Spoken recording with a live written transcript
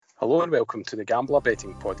Hello and welcome to the Gambler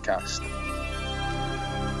Betting Podcast.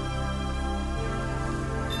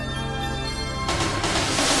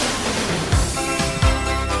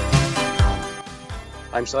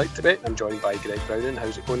 I'm Select to Bet. I'm joined by Greg Browning.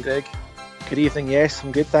 How's it going, Greg? Good evening, yes,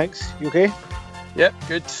 I'm good, thanks. You okay? Yep,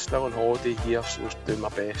 good. Still on holiday here, so doing my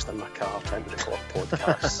best in my car trying to record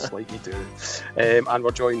podcasts like you do. And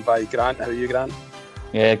we're joined by Grant. How are you, Grant?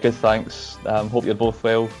 Yeah, good, thanks. Hope you're both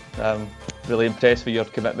well. Really impressed with your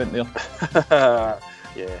commitment there.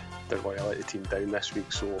 Yeah, didn't want to let the team down this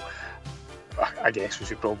week, so I guess we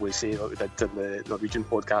should probably say that we did in the Norwegian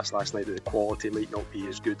podcast last night that the quality might not be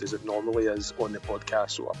as good as it normally is on the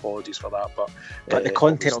podcast, so apologies for that. But the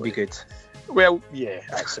content will be good. Well, yeah,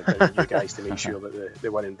 that's about you guys to make sure that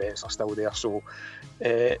the winning bets are still there. So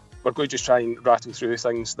we're going to just try and rattle through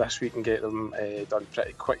things this week and get them done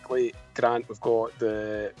pretty quickly. Grant, we've got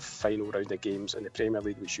the final round of games in the Premier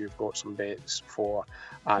League, which you've got some bets for,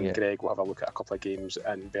 and Greg will have a look at a couple of games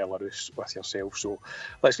in Belarus with yourself. So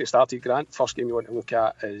let's get started, Grant. First game you want to look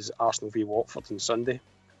at is Arsenal v Watford on Sunday.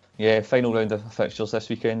 Yeah, final round of fixtures this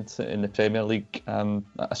weekend in the Premier League.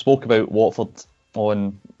 I spoke about Watford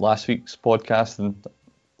on last week's podcast, and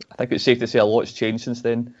I think it's safe to say a lot's changed since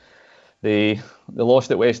then. They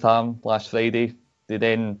lost at West Ham last Friday. They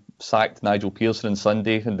then sacked Nigel Pearson on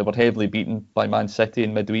Sunday, and they were heavily beaten by Man City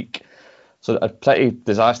in midweek. So a pretty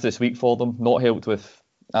disastrous week for them, not helped with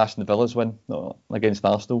Aston Villa's win against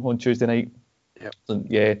Arsenal on Tuesday night. Yep. So,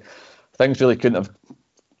 yeah, things really couldn't have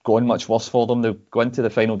gone much worse for them. They'll go into the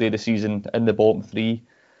final day of the season in the bottom three,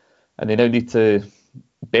 and they now need to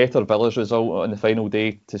better Villa's result on the final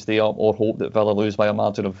day to stay up, or hope that Villa lose by a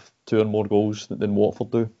margin of 2 or more goals than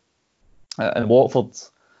Watford do. And Watford,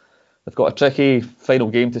 they've got a tricky final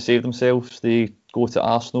game to save themselves. They go to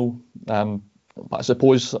Arsenal, but I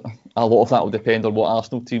suppose a lot of that will depend on what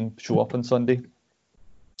Arsenal team show up on Sunday.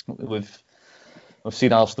 We've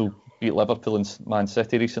seen Arsenal beat Liverpool and Man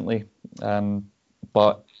City recently,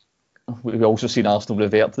 but we've also seen Arsenal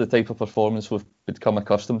revert to the type of performance we've become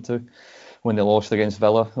accustomed to when they lost against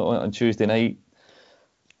Villa on Tuesday night.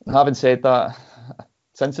 Having said that,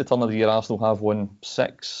 since the turn of the year, Arsenal have won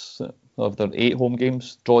 6 of their 8 home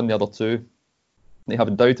games, drawn the other 2. They have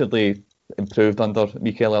undoubtedly improved under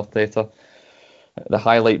Mikel Arteta. The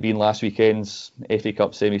highlight being last weekend's FA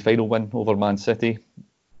Cup semi-final win over Man City.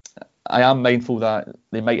 I am mindful that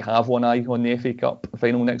they might have one eye on the FA Cup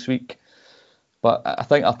final next week, but I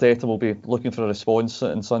think Arteta will be looking for a response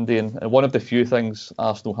on Sunday, and one of the few things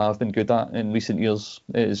Arsenal have been good at in recent years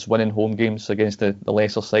is winning home games against the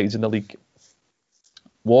lesser sides in the league.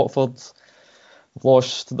 Watford have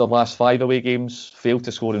lost their last 5 away games, failed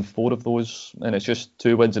to score in 4 of those, and it's just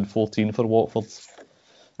 2 wins in 14 for Watford.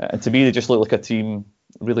 And to me, they just look like a team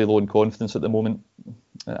really low in confidence at the moment.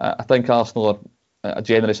 I think Arsenal are at a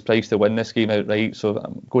generous price to win this game outright, so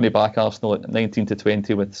I'm going to back Arsenal at 19 to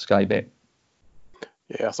 20 with Sky Bet.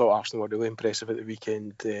 Yeah, I thought Arsenal were really impressive at the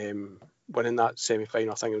weekend, winning that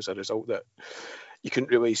semi-final. I think it was a result that you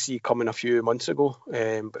couldn't really see coming a few months ago,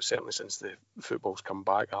 but certainly since the football's come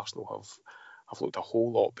back, Arsenal have looked a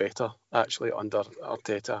whole lot better actually under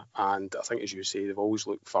Arteta, and I think, as you say, they've always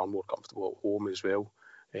looked far more comfortable at home as well,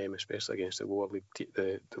 especially against the lower league,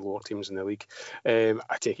 the lower teams in the league.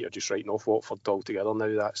 I take it you're just writing off Watford altogether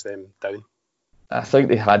now. That's them down. I think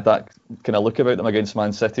they had that kind of look about them against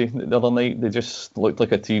Man City the other night. They just looked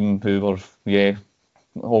like a team who were,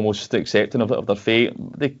 almost accepting of their fate.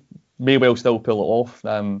 They may well still pull it off.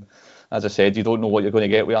 As I said, you don't know what you're going to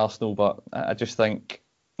get with Arsenal, but I just think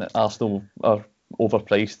that Arsenal are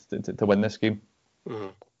overpriced to win this game. Mm-hmm.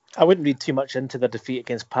 I wouldn't read too much into their defeat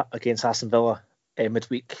against Aston Villa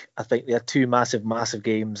midweek. I think they had 2 massive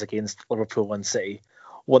games against Liverpool and City,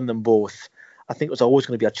 won them both. I think it was always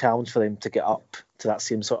going to be a challenge for them to get up to that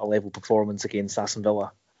same sort of level performance against Aston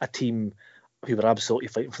Villa, a team who were absolutely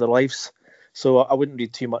fighting for their lives. So I wouldn't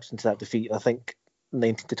read too much into that defeat. I think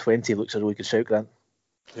 19 to 20 looks a really good shout, Grant.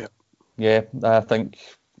 Yeah, I think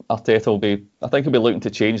Arteta will be looking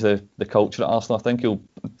to change the culture at Arsenal. I think he'll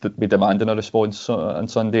be demanding a response on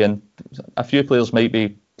Sunday, and a few players might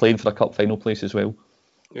be playing for a cup final place as well.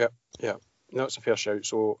 Yeah. No, it's a fair shout.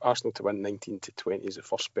 So Arsenal to win 19 to 20 is the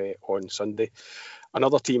first bet on Sunday.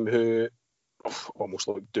 Another team who almost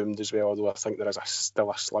look doomed as well, although I think there is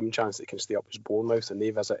still a slim chance they can stay up, is Bournemouth, and they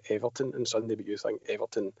visit Everton on Sunday. But you think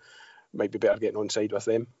Everton might be better getting on side with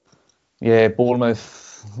them? Yeah,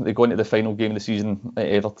 Bournemouth, they go into the final game of the season at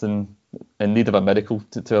Everton in need of a miracle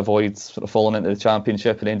to avoid sort of falling into the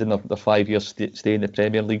Championship and ending their 5-year stay in the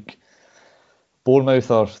Premier League. Bournemouth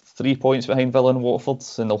are 3 points behind Villa and Watford,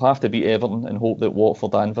 and they'll have to beat Everton and hope that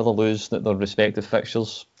Watford and Villa lose their respective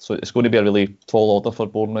fixtures. So it's going to be a really tall order for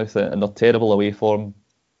Bournemouth, and their terrible away form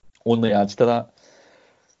only adds to that.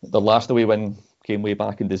 Their last away win came way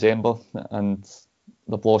back in December, and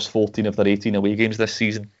they've lost 14 of their 18 away games this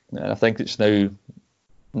season. And I think it's now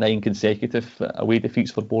 9 consecutive away defeats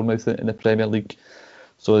for Bournemouth in the Premier League.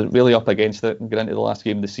 So they're really up against it and get into the last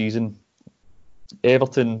game of the season.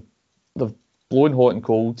 Everton, they've blown hot and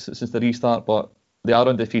cold since the restart, but they are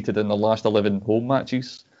undefeated in their last 11 home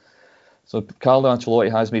matches. So Carlo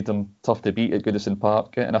Ancelotti has made them tough to beat at Goodison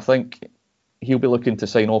Park, and I think he'll be looking to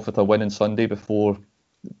sign off with a win on Sunday before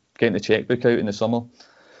getting the chequebook out in the summer.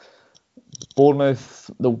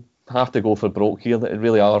 Bournemouth, they'll have to go for broke here. They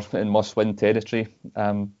really are in must-win territory.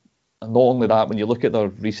 And not only that, when you look at their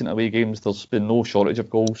recent away games, there's been no shortage of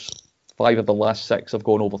goals. 5 of the last 6 have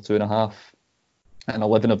gone over 2.5. And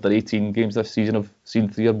 11 of their 18 games this season have seen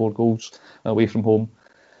 3 or more goals away from home.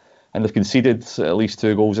 And they've conceded at least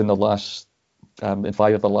 2 goals in in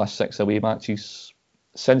 5 of their last 6 away matches.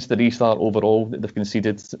 Since the restart overall, they've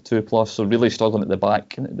conceded 2+, so really struggling at the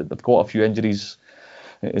back. They've got a few injuries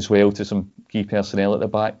as well to some key personnel at the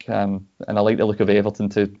back. And I like the look of Everton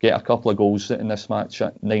to get a couple of goals in this match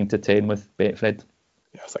at 9-10 with Betfred.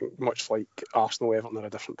 Yeah, I think much like Arsenal, Everton are a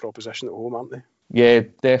different proposition at home, aren't they? Yeah,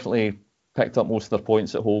 definitely picked up most of their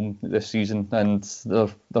points at home this season, and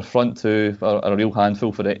their front two are a real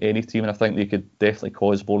handful for any team, and I think they could definitely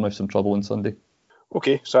cause Bournemouth some trouble on Sunday.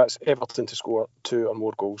 Okay, so that's Everton to score 2 or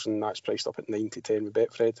more goals, and that's priced up at 9-10 with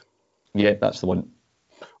Betfred. Yeah, that's the one.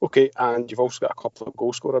 Okay, and you've also got a couple of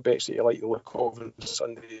goal scorer bets that you like the look of on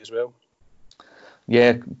Sunday as well.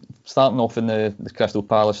 Yeah, starting off in the Crystal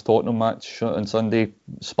Palace Tottenham match on Sunday,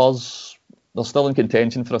 Spurs, they're still in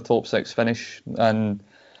contention for a top 6 finish, and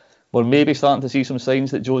we're maybe starting to see some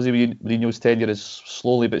signs that Jose Mourinho's tenure is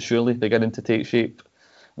slowly but surely beginning to take shape.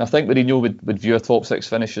 And I think Mourinho would view a top 6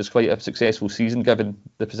 finish as quite a successful season given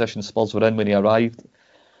the position Spurs were in when he arrived.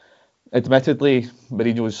 Admittedly,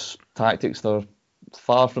 Mourinho's tactics are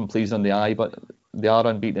far from pleasing on the eye, but they are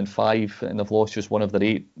unbeaten in 5 and they've lost just 1 of their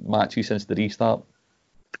 8 matches since the restart.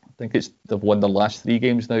 I think they've won their last 3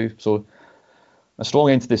 games now, so a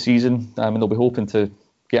strong end to the season, and they'll be hoping to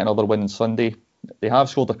get another win on Sunday. They have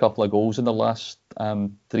scored a couple of goals in their last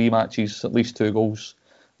 3 matches, at least 2 goals,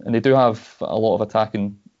 and they do have a lot of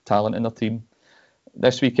attacking talent in their team.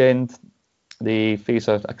 This weekend, they face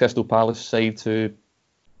a Crystal Palace side who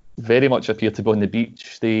very much appear to be on the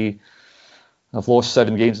beach. They have lost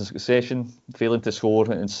 7 games in succession, failing to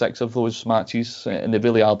score in 6 of those matches, and they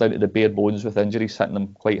really are down to the bare bones with injuries hitting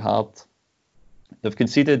them quite hard. They've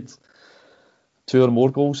conceded 2 or more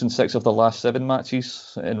goals in 6 of their last 7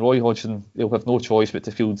 matches, and Roy Hodgson, he'll have no choice but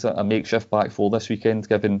to field a makeshift back 4 this weekend,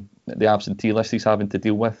 given the absentee list he's having to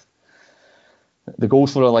deal with. The goal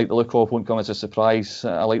scorer I like the look of won't come as a surprise.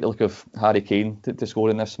 I like the look of Harry Kane to score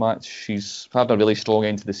in this match. He's had a really strong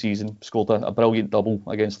end to the season, scored a brilliant double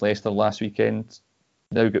against Leicester last weekend,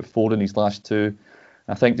 now got 4 in his last 2.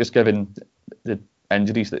 I think just given the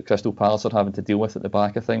injuries that Crystal Palace are having to deal with at the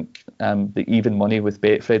back, I think the even money with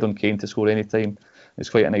Betfred on Kane to score any time is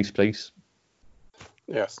quite a nice price.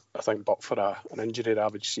 Yes, I think but for an injury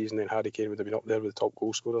ravaged season, then Harry Kane would have been up there with the top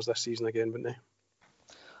goal scorers this season again, wouldn't he?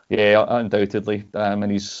 Yeah, undoubtedly,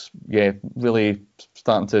 and he's really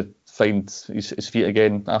starting to find his feet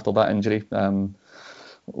again after that injury.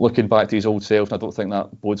 Looking back to his old self, I don't think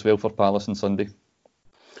that bodes well for Palace on Sunday.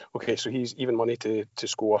 Okay, so he's even money to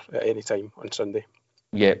score at any time on Sunday.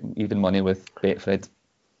 Yeah, even money with Betfred.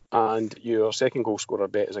 And your second goal scorer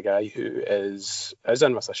bet is a guy who is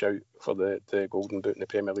in with a shout for the Golden Boot in the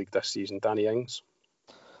Premier League this season, Danny Ings.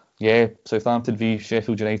 Yeah, Southampton v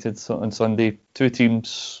Sheffield United on Sunday. 2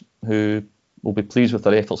 teams who will be pleased with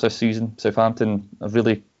their efforts this season. Southampton have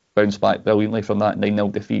really bounced back brilliantly from that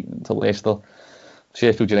 9-0 defeat to Leicester.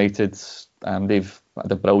 Sheffield United, they've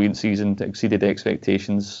had a brilliant season, exceeded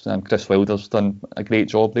expectations. Chris Wilder's done a great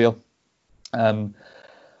job there. From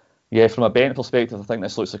a betting perspective, I think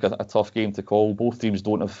this looks like a tough game to call. Both teams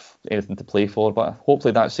don't have anything to play for, but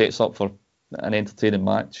hopefully that sets up for an entertaining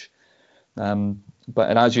match.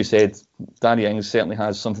 But as you said, Danny Ings certainly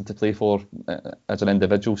has something to play for as an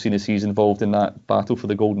individual, seeing as he's involved in that battle for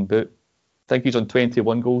the Golden Boot. I think he's on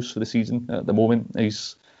 21 goals for the season at the moment.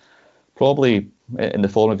 He's probably in the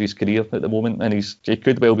form of his career at the moment, and he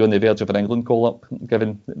could well be on the verge of an England call-up,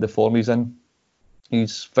 given the form he's in.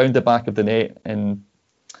 He's found the back of the net in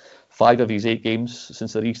 5 of his 8 games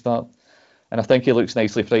since the restart. And I think he looks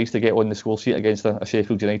nicely priced to get on the score sheet against a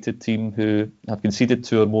Sheffield United team who have conceded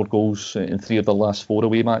 2 or more goals in 3 of their last 4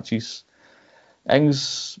 away matches.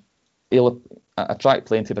 Ings, he'll attract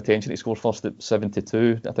plenty of attention to score first at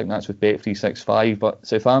 7-2. I think that's with Bet365. But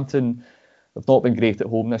Southampton have not been great at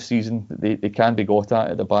home this season. They can be got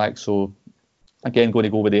at the back. So again, going to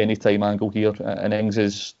go with the anytime angle here. And Ings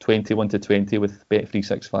is 21-20 with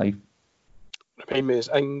Bet365. Remind me, is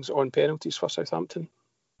Ings on penalties for Southampton?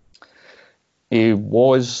 He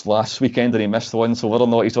was last weekend and he missed one, so whether or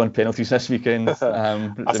not he's on penalties this weekend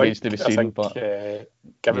remains to be seen. But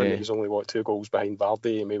given that he's only 2 goals behind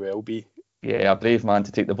Vardy, he may well be. Yeah, a brave man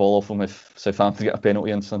to take the ball off him if Southampton get a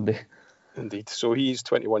penalty on Sunday. Indeed. So he's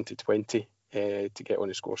 21-20 to get on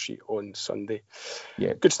the score sheet on Sunday.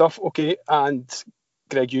 Yeah. Good stuff. Okay, and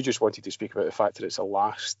Greg, you just wanted to speak about the fact that it's the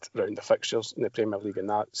last round of fixtures in the Premier League, and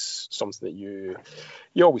that's something that you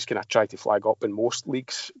always kind of try to flag up in most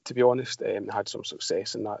leagues, to be honest. Had some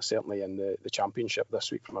success in that, certainly in the Championship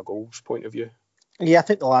this week from a goals point of view. Yeah, I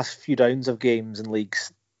think the last few rounds of games in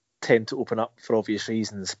leagues tend to open up for obvious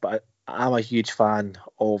reasons, but I'm a huge fan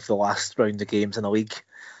of the last round of games in a league.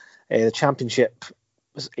 The Championship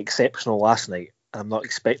was exceptional last night. I'm not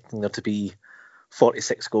expecting there to be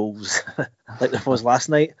 46 goals like there was last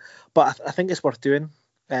night, but I think it's worth doing,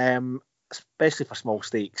 especially for small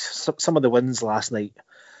stakes. Some of the wins last night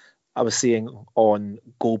I was seeing on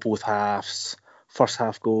goal both halves, first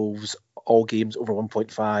half goals, all games over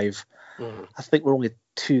 1.5. I think we're only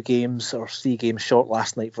 2 games or 3 games short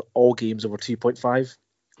last night for all games over 2.5.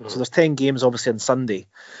 So there's 10 games obviously on Sunday.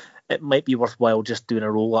 It might be worthwhile just doing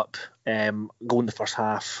a roll up, going the first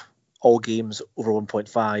half, all games over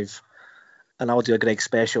 1.5. And I'll do a Greg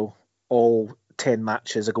special, all 10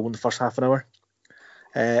 matches a goal in the first half an hour.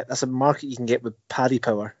 That's a market you can get with Paddy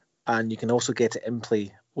Power, and you can also get it in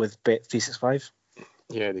play with Bet365.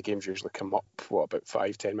 Yeah, the games usually come up, about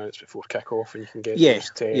 5-10 minutes before kick-off, and you can get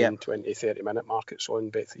those 10, 20, 30-minute markets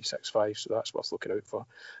on Bet365, so that's worth looking out for.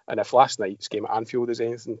 And if last night's game at Anfield is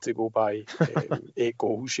anything to go by, 8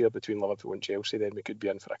 goals here between Liverpool and Chelsea, then we could be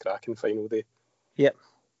in for a cracking final day. Yep.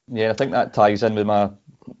 Yeah, I think that ties in with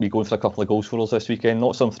me going for a couple of goals for us this weekend.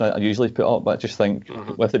 Not something I usually put up, but I just think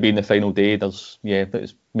with it being the final day, it's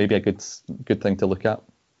maybe a good thing to look at.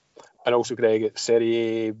 And also, Greg, it's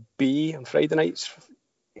Serie B on Friday nights.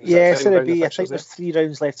 Yeah, Serie B. I think there's 3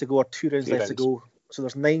 rounds left to go, or 2 rounds left to go. So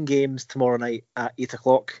there's 9 games tomorrow night at 8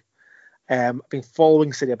 o'clock. I've been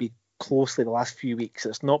following Serie B closely the last few weeks.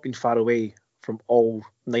 It's not been far away from all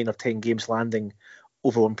 9 or 10 games landing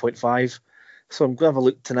over 1.5. So I'm going to have a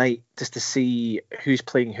look tonight just to see who's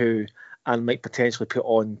playing who and might potentially put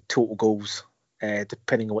on total goals,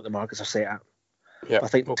 depending on what the markets are set at. I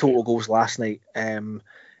think total goals last night in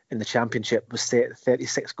the Championship was set at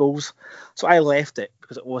 36 goals. So I left it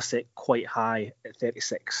because it was set quite high at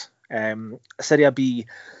 36. Serie B,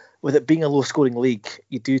 with it being a low-scoring league,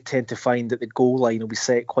 you do tend to find that the goal line will be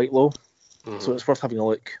set quite low. So it's worth having a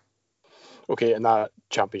look. Okay, and that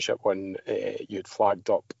Championship one, you'd flagged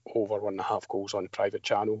up over 1.5 goals on private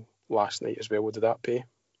channel last night as well. What did that pay?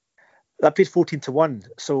 That paid 14-1.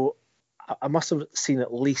 So I must have seen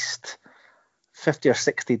at least 50 or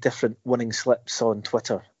 60 different winning slips on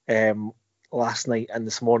Twitter last night and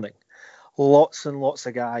this morning. Lots and lots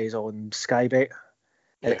of guys on Sky Bet.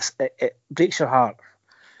 Yeah. It breaks your heart.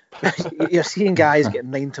 You're seeing guys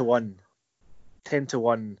getting 9-1,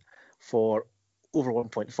 10-1 for over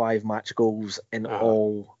 1.5 match goals in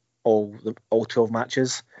all 12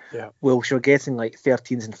 matches. Yeah. Whilst you're getting like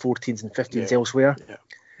 13s and 14s and 15s elsewhere. Yeah.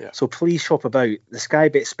 Yeah. So please shop about. The Sky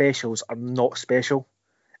Bet specials are not special.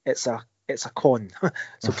 It's a con.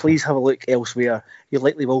 So please have a look elsewhere. You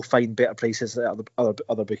likely will find better prices at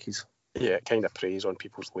other bookies. Yeah, it kind of preys on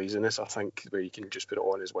people's laziness, I think, where you can just put it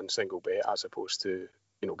on as one single bet as opposed to,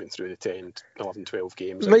 going through the 10, 11, 12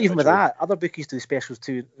 games. Not even with that. Other bookies do specials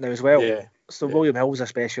too now as well. Yeah. So William Hill's a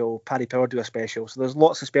special, Paddy Power do a special. So there's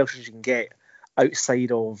lots of specials you can get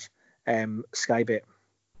outside of Sky Bet.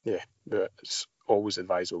 Yeah, but it's always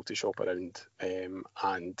advisable to shop around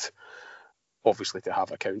and obviously to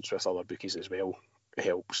have accounts with other bookies as well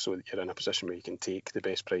helps, so that you're in a position where you can take the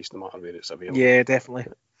best price no matter where it's available. Yeah, definitely.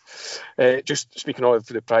 Just speaking of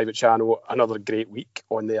the private channel, another great week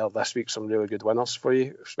on there this week. Some really good winners for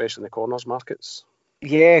you, especially in the corners markets.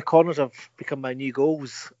 Yeah, corners have become my new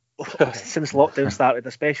goals since lockdown started,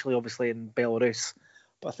 especially obviously in Belarus.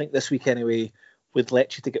 But I think this week anyway, we'd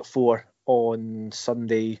Lecce to get 4 on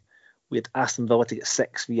Sunday. We had Aston Villa to get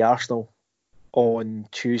 6 via Arsenal on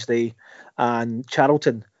Tuesday, and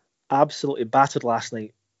Charlton absolutely battered last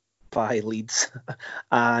night by Leeds,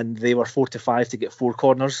 and they were 4-5 to get 4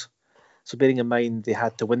 corners. So bearing in mind they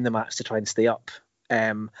had to win the match to try and stay up,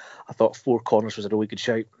 I thought 4 corners was a really good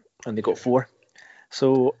shout, and they got 4.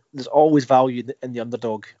 So there's always value in the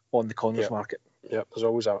underdog on the corners market. Yeah,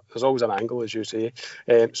 there's always an angle, as you say.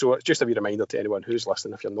 So just a wee reminder to anyone who's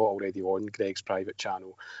listening, if you're not already on Greg's private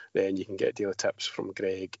channel, then you can get daily tips from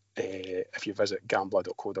Greg. If you visit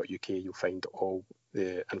gambler.co.uk, you'll find all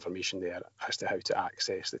the information there as to how to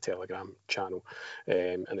access the Telegram channel,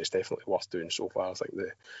 and it's definitely worth doing so far. I think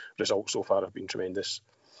the results so far have been tremendous.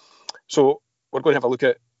 So we're going to have a look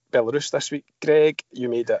at Belarus this week. Greg, you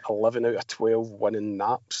made it 11 out of 12 winning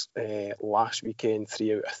naps last weekend,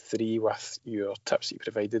 3 out of 3 with your tips that you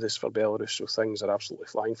provided us for Belarus, so things are absolutely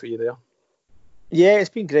flying for you there. Yeah, it's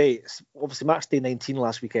been great. It's obviously match day 19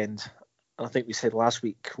 last weekend, and I think we said last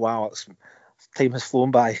week, wow, time has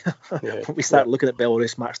flown by. Yeah, we started looking at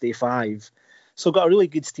Belarus match day 5. So got a really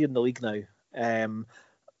good steer in the league now.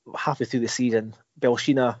 Halfway through the season,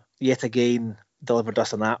 Belshina yet again delivered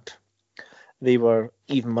us a nap. They were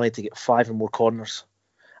even money to get 5 or more corners,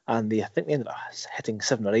 and I think they ended up hitting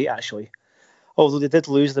 7 or 8 actually. Although they did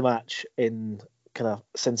lose the match in kind of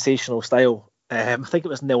sensational style. I think it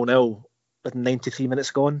was 0-0 with 93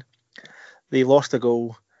 minutes gone. They lost a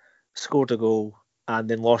goal, scored a goal, and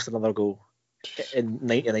then lost another goal in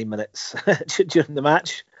 99 minutes during the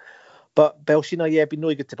match. But Belshina, been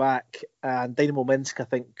really good to back, and Dynamo Minsk, I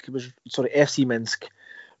think FC Minsk,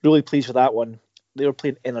 really pleased with that one. They were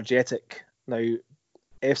playing energetic. Now,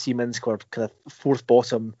 FC Minsk were kind of 4th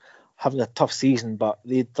bottom, having a tough season, but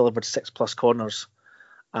they delivered 6+ corners.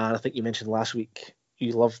 And I think you mentioned last week,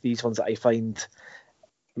 you love these ones that I find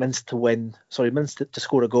Minsk to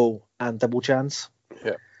score a goal and double chance.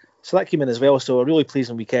 Yeah. So that came in as well. So a really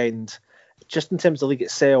pleasing weekend. Just in terms of the league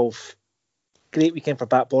itself, great weekend for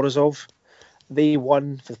Bat Borisov. They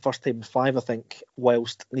won for the first time in 5, I think,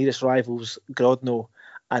 whilst nearest rivals Grodno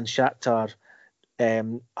and Shakhtar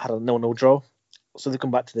had a 0-0 draw. So they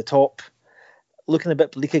come back to the top. Looking a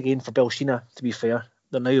bit bleak again for Belshina, to be fair.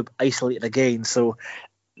 They're now isolated again, so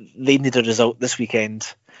they need a result this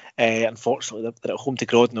weekend. Unfortunately, they're at home to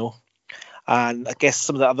Grodno. And I guess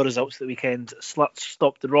some of the other results of the weekend, Sluts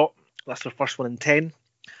stopped the rot. That's their first one in 10.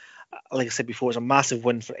 Like I said before, it's a massive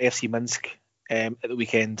win for FC Minsk at the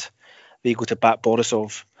weekend. They go to Bat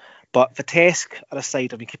Borisov. But Vitebsk are a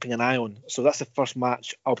side I've been keeping an eye on. So that's the first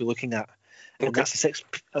match I'll be looking at. And that's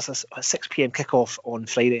a 6 p.m. kickoff on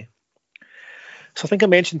Friday. So I think I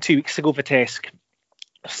mentioned 2 weeks ago Vitebsk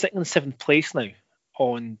are sitting in 7th place now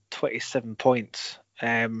on 27 points.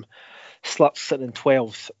 Sluts sitting in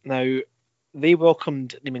 12th. Now, they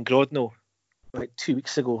welcomed Neiman Grodno like 2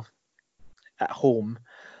 weeks ago at home.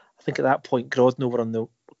 I think at that point Grodno were on the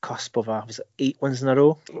cusp of 8 wins in a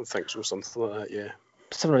row. I don't think so, something like that, yeah.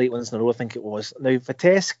 7 or 8 wins in a row, I think it was. Now,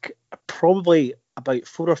 Vitebsk are probably about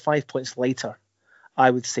 4 or 5 points lighter,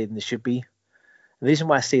 I would say, than they should be. The reason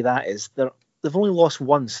why I say that is they've only lost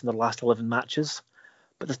once in their last 11 matches,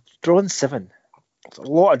 but they've drawn 7. It's a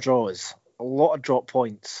lot of draws, a lot of drop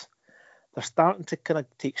points. They're starting to kind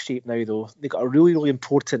of take shape now, though. They got a really, really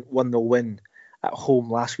important 1-0 win at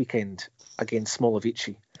home last weekend against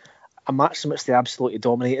Smolovici, a match in which they absolutely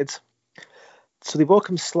dominated. So they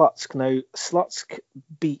welcome Slutsk. Now, Slutsk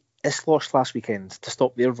beat Islosh last weekend to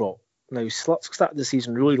stop their rot. Now, Slutsk started the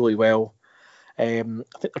season really, really well. I think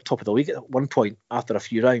they're top of the league at one point after a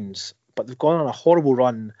few rounds, but they've gone on a horrible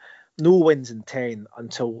run. No wins in 10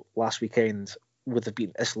 until last weekend with they've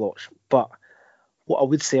beaten Islosh. But what I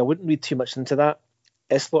would say, I wouldn't read too much into that.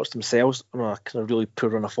 Islosh themselves are on a kind of really poor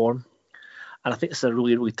run of form. And I think it's a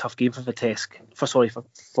really, really tough game for Vitebsk. For Slutsk.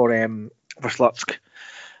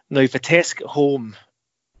 Now, Vitebsk at home,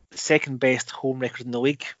 second best home record in the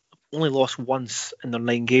league. Only lost once in their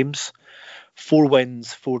 9 games. 4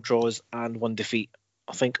 wins, 4 draws, and 1 defeat.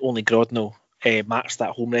 I think only Grodno matched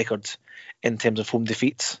that home record in terms of home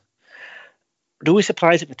defeats. Really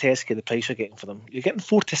surprised at Vitebsk, the price you're getting for them. You're getting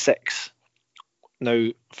 4-6. Now,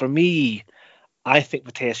 for me, I think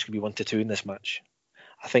Vitebsk could be 1-2 in this match.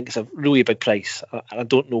 I think it's a really big price, and I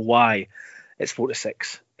don't know why it's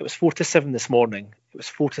 4-6. It was 4-7 this morning. It was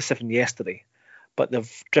 4-7 yesterday, but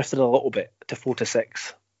they've drifted a little bit to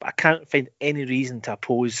 4-6. But I can't find any reason to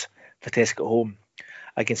oppose Vitebsk at home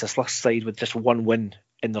against a Slush side with just 1 win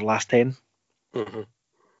in their last 10. Mm-hmm.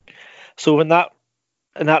 So in that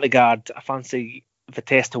regard, I fancy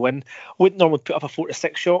Vitebsk to win. I wouldn't normally put up a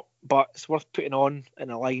 4-6 shot, but it's worth putting on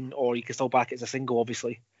in a line, or you can still back it as a single,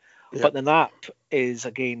 obviously. Yep. But the nap is,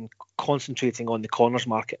 again, concentrating on the corners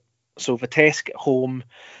market. So Vitebsk at home,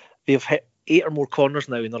 they've hit 8 or more corners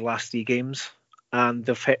now in their last 3 games, and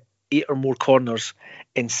they've hit 8 or more corners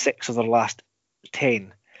in 6 of their last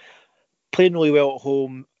 10. Playing really well at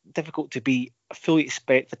home, difficult to beat. I fully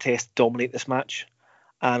expect Vitebsk to dominate this match,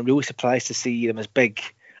 and I'm really surprised to see them as big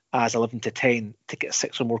as 11-10 to get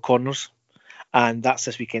 6 or more corners, and that's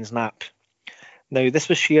this weekend's nap. Now, this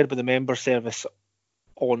was shared by the member service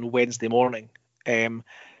on Wednesday morning.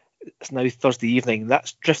 It's now Thursday evening.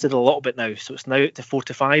 That's drifted a little bit now, so it's now out to 4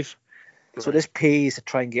 to 5. Right. So this pays to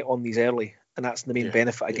try and get on these early, and that's the main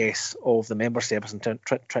benefit, I guess, of the member service and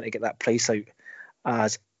trying to get that price out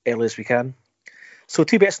as early as we can. So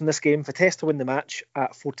 2 bets in this game: Vitesse to win the match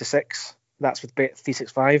at 4 to 6. That's with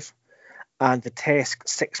Bet365, and Vitesse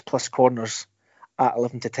 6+ corners at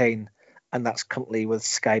 11 to 10, and that's currently with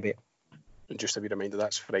Sky Bet. And just a wee reminder,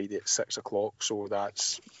 that's Friday at 6 o'clock, so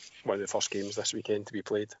that's one of the first games this weekend to be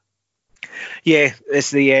played. Yeah,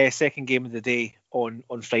 it's the second game of the day on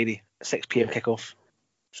Friday, 6 p.m. kickoff.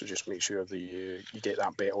 So just make sure that you get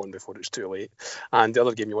that bet on before it's too late. And the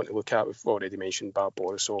other game you want to look at, we've already mentioned Bart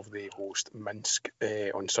Borisov. They host Minsk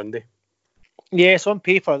on Sunday. Yeah, so on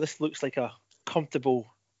paper, this looks like a comfortable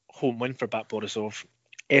home win for Bart Borisov.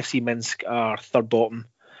 FC Minsk are third bottom,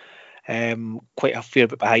 quite a fair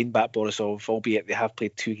bit behind Bart Borisov, albeit they have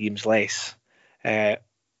played 2 games less.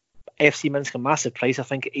 FC Minsk a massive price, I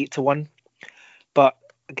think, at 8 to 1. But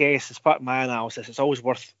I guess as part of my analysis, it's always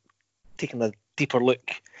worth taking a deeper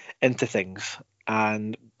look into things.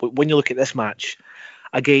 And when you look at this match,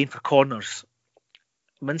 again for corners,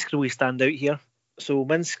 Minsk can always stand out here. So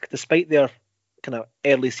Minsk, despite their kind of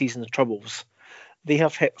early season troubles, they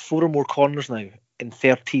have hit 4 or more corners now in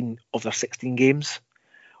 13 of their 16 games,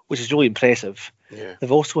 which is really impressive. Yeah.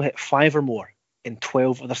 They've also hit 5 or more in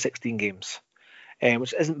 12 of their 16 games.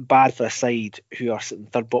 Which isn't bad for a side who are sitting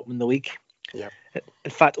third bottom in the league. Yeah.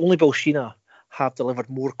 In fact, only Bolshina have delivered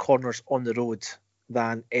more corners on the road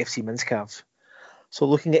than FC Minsk have. So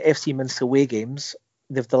looking at FC Minsk away games,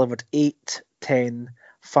 they've delivered 8, 10,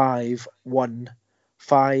 5, 1,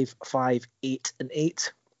 5, 5, 8 and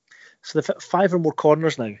 8. So they've hit 5 or more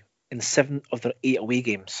corners now in 7 of their 8 away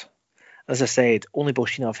games. As I said, only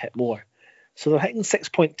Bolshina have hit more. So they're hitting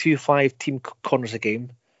 6.25 team corners a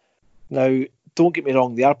game. Now, don't get me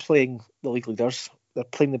wrong, they are playing the league leaders. They're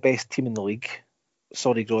playing the best team in the league.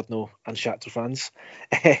 Sorry, Grodno and Shakhtar fans.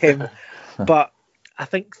 But I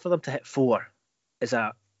think for them to hit 4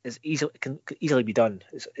 can easily be done.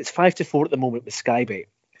 It's 5 to 4 at the moment with Sky Bet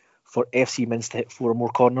for FC Minsk to hit 4 or more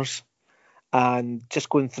corners. And just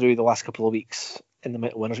going through the last couple of weeks in the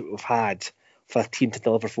middle winners that we've had for a team to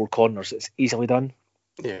deliver 4 corners, it's easily done.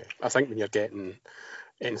 Yeah, I think when you're getting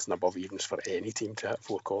anything above evens for any team to hit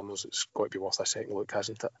 4 corners, it's got to be worth a second look,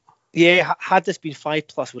 hasn't it? Yeah, had this been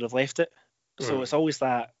 5+, would have left it. So it's always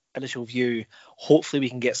that initial view. Hopefully we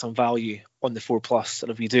can get some value on the 4+,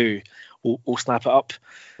 and if we do, we'll snap it up.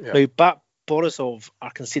 Yeah. Now, Bart Borisov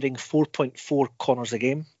are conceding 4.4 corners a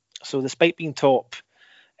game. So despite being top,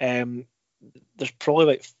 there's probably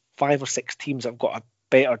about 5 or 6 teams that have got a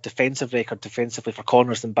better defensive record defensively for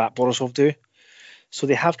corners than Bart Borisov do. So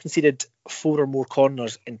they have conceded 4 or more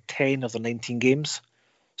corners in 10 of their 19 games.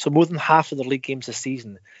 So more than half of their league games this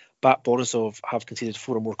season, Bart Borisov have conceded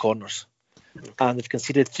 4 or more corners. And they've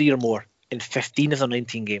conceded 3 or more in 15 of their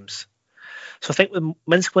 19 games. So I think with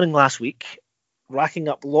Minsk winning last week, racking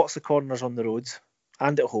up lots of corners on the road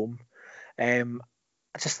and at home, I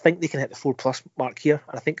just think they can hit the 4+ mark here.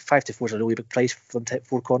 And I think 5 to 4 is a really big price for them to hit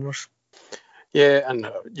 4 corners. Yeah, and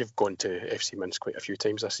you've gone to FC Minsk quite a few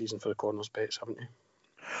times this season for the corners bets, haven't you?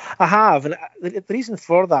 I have, and the reason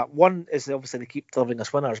for that, one is obviously they keep delivering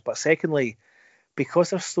us winners, but secondly,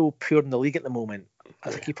 because they're so poor in the league at the moment,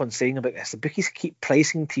 as I keep on saying about this, the bookies keep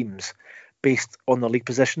pricing teams based on their league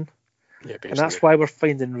position. Yeah, and that's why we're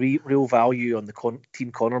finding real value on the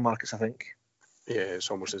team corner markets, I think. Yeah, it's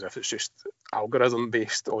almost as if it's just algorithm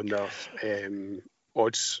based on their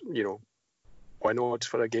odds, win odds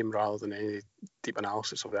for a game rather than any deep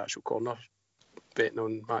analysis of the actual corner betting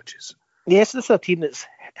on matches. Yes, this is a team that's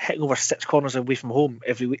hitting over 6 corners away from home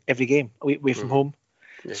every game, away from home.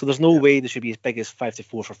 Yeah. So there's no way they should be as big as 5 to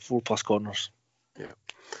 4 for 4+ corners. Yeah.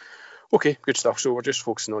 Okay, good stuff. So we're just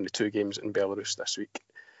focusing on the 2 games in Belarus this week.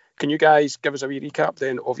 Can you guys give us a wee recap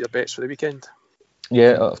then of your bets for the weekend?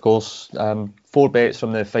 Yeah, of course. 4 bets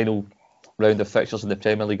from the final round of fixtures in the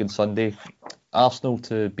Premier League on Sunday. Arsenal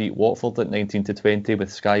to beat Watford at 19 to 20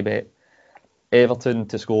 with Sky Bet. Everton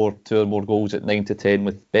to score 2 or more goals at 9 to 10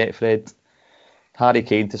 with Betfred. Harry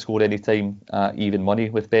Kane to score any time at even money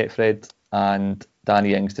with Betfred. And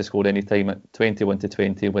Danny Ings to score any time at 21 to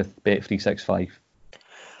 20 with Bet365.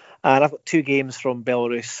 And I've got 2 games from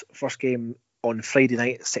Belarus. First game on Friday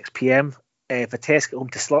night at 6 p.m. Vitesse at home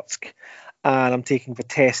to Slutsk. And I'm taking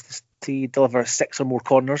Vitesse to deliver 6 or more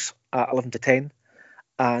corners at 11 to 10.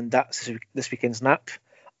 And that's this weekend's nap.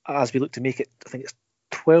 As we look to make it, I think it's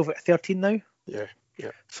 12 out of 13 now. Yeah.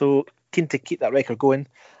 So keen to keep that record going.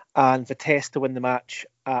 And Vitesse to win the match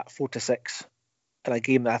at 4 to 6. in a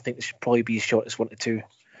game that I think should probably be as short as 1-2.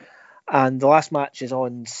 And the last match is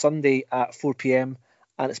on Sunday at 4 p.m.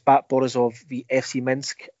 and it's Bat Borisov v FC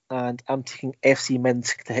Minsk, and I'm taking FC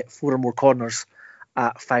Minsk to hit 4 or more corners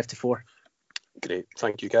at 5-4. Great,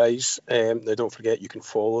 thank you guys. Now don't forget you can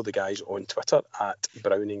follow the guys on Twitter at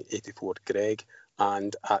Browning84Greg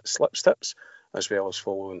and at Slipstips, as well as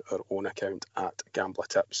following our own account at Gambler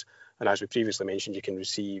Tips. And as we previously mentioned, you can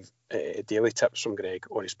receive daily tips from Greg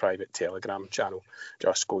on his private Telegram channel.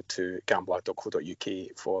 Just go to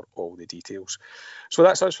gambler.co.uk for all the details. So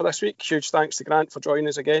that's us for this week. Huge thanks to Grant for joining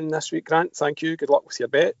us again this week. Grant, thank you. Good luck with your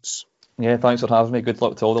bets. Yeah, thanks for having me. Good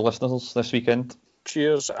luck to all the listeners this weekend.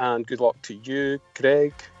 Cheers, and good luck to you,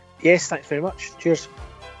 Greg. Yes, thanks very much. Cheers.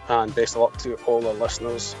 And best of luck to all our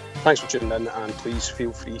listeners. Thanks for tuning in, and please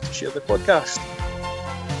feel free to share the podcast.